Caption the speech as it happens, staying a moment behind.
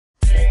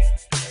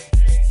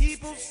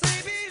People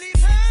say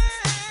believe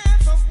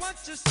half of what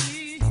you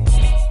see,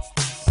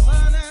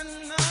 son,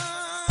 and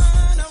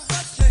none of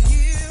what you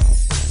hear.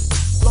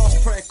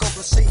 Last prayer,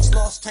 gobbler seats,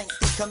 last tank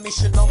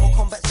decommission. No more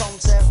combat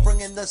zones there,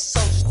 bringing the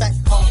soldiers back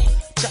home.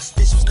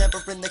 Justice was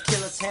never in the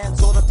killer's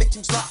hands or the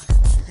victim's luck.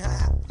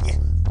 Yeah.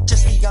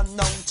 Just the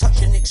unknown,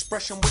 touching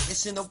expression,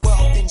 witnessing the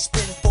world in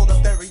spin for the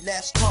very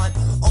last time.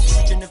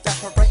 Oxygen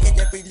evaporated,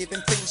 every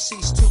living thing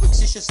ceased to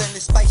exist, just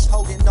endless space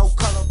holding no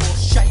colour or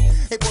shape.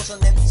 It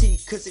wasn't empty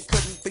cause it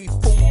couldn't be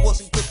full,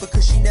 wasn't good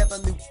because she never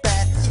knew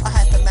bad. I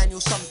had the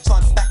manual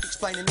sometime back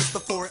explaining this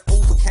before it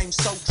all became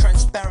so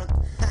transparent.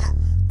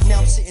 Now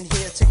I'm sitting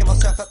here, taking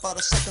myself out by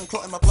the second,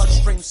 clotting my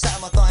bloodstream, sat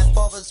at my dying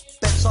father's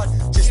bedside,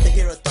 just to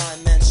hear a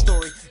dying man's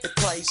story. It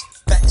plays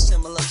back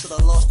similar to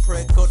the last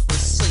prayer God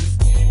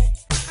received.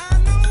 I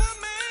know a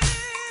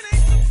man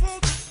ain't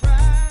supposed to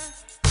cry,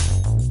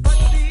 but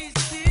these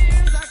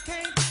tears I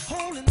can't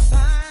hold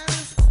inside.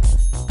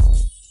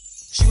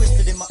 She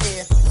whispered in my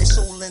ear, it's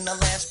all in the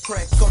last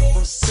prayer God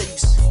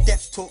receives.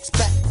 Death talks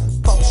back,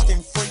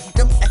 boasting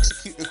freedom,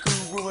 execute the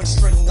guru and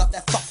string up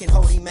that fucking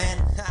holy man.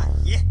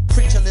 Yeah.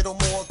 Preach a little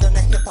more than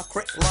a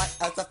hypocrite, like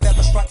as a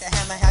feather strike the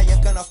hammer. How you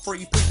gonna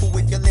free people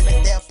with your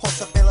limit their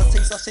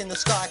possibilities? Us in the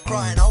sky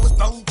crying, I was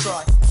bone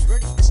dry.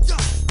 Ready? Let's go.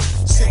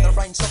 Sing the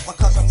rain, soft my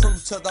cousin through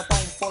to the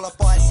bone, followed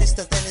by his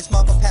sister, then his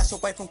mother passed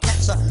away from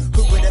cancer.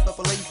 Who would ever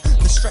believe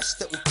the stress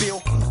that would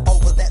feel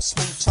over that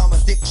small time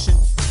addiction?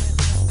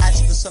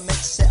 As the cement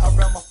set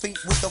around my feet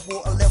with the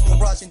water level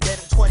rising dead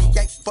at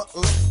 28 but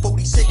look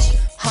 46.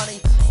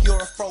 Honey,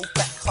 you're a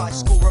throwback high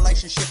school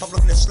relationship. I'm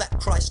looking to slap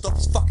Christ off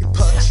his fucking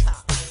perch.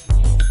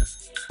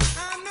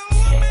 I know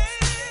a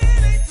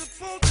man ain't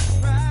supposed to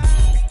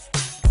cry,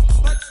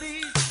 but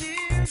these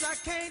tears I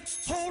can't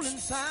hold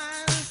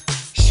inside.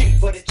 She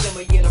put it to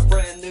me in a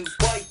brand new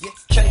way,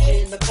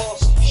 changing the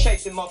past,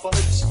 shaping my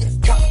beliefs,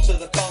 cut to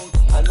the bone,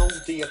 and all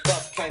the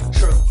above came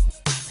true.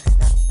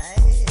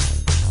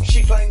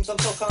 She claims I'm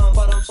so calm,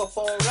 but I'm so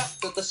far out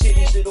that the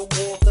city's little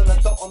more than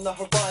a dot on the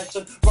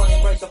horizon.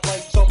 Running razor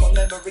blades of my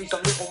memories,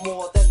 I'm little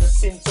more than the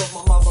sins of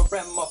my mother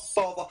and my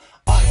father.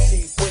 I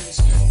see winds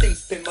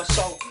deep in my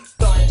soul,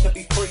 dying to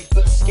be free,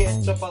 but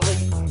scared to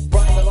believe.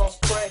 Writing the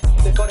last prayer,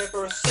 they've got it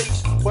for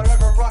receipts.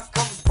 Wherever I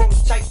come from,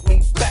 take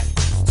me back.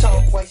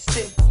 Time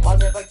wasting, I'll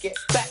never get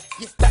back.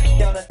 Back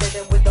down a dead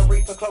end with the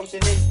reaper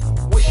closing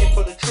in. Wishing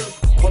for the truth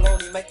will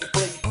only make you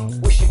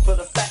bleed. Wishing for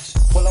the facts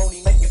will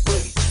only make you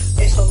bleed.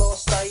 It's the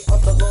last day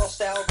of the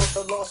last hour of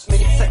the last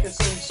minute. Seconds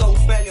seem so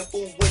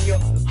valuable when you're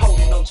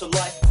holding on to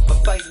life,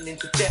 but fading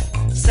into death.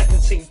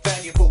 Seconds seem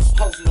valuable,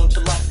 holding on to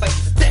life,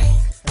 fading